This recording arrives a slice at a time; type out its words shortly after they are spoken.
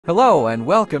Hello and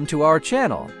welcome to our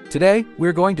channel. Today,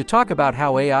 we're going to talk about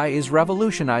how AI is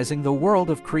revolutionizing the world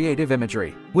of creative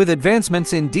imagery. With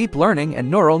advancements in deep learning and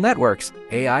neural networks,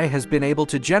 AI has been able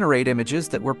to generate images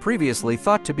that were previously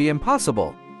thought to be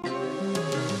impossible.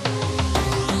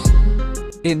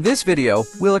 In this video,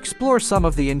 we'll explore some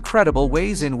of the incredible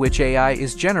ways in which AI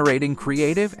is generating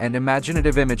creative and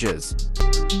imaginative images.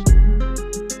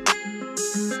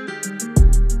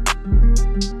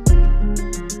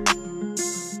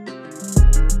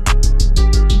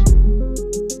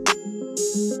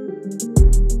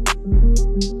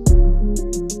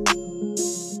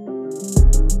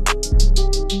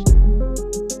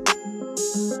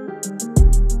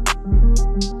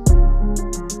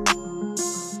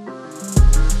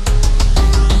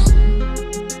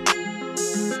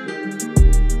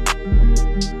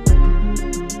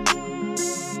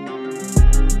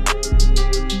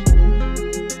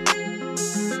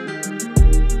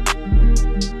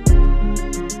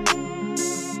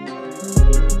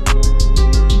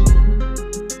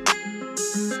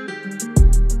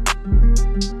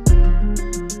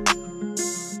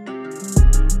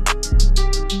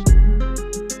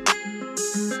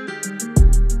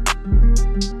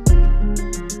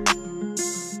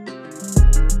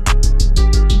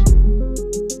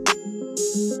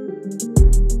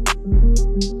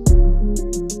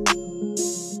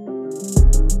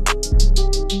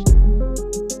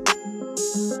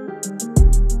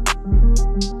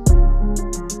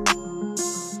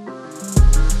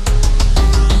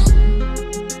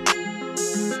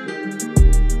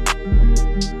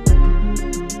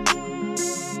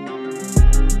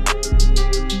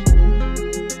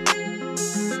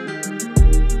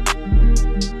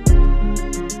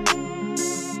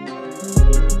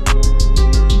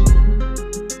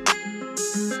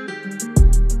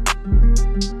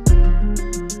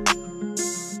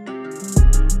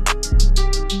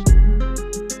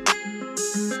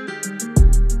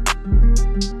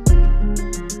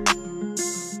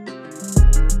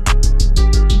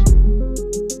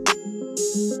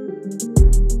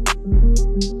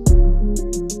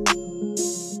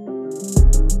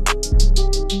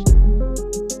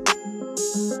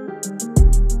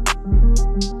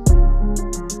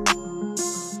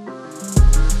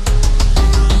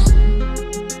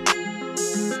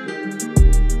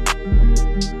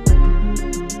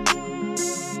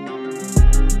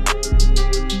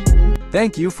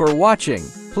 Thank you for watching.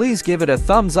 Please give it a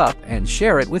thumbs up and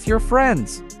share it with your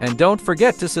friends. And don't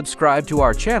forget to subscribe to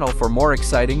our channel for more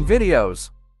exciting videos.